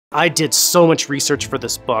I did so much research for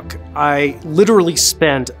this book. I literally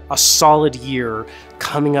spent a solid year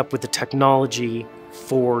coming up with the technology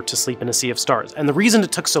for To Sleep in a Sea of Stars. And the reason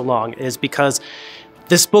it took so long is because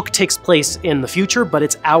this book takes place in the future, but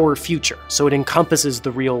it's our future, so it encompasses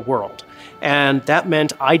the real world. And that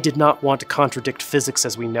meant I did not want to contradict physics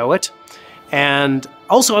as we know it. And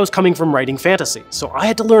also I was coming from writing fantasy, so I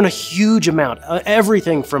had to learn a huge amount,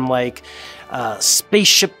 everything from like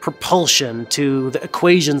spaceship propulsion to the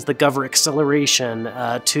equations that govern acceleration,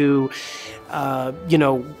 to you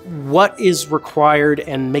know, what is required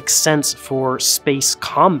and makes sense for space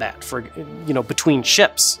combat, for, you know, between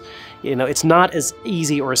ships. You know, it's not as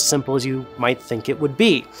easy or as simple as you might think it would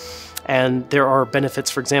be. And there are benefits,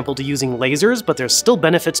 for example, to using lasers, but there's still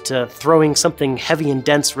benefits to throwing something heavy and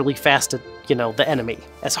dense really fast at, you know, the enemy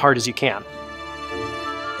as hard as you can.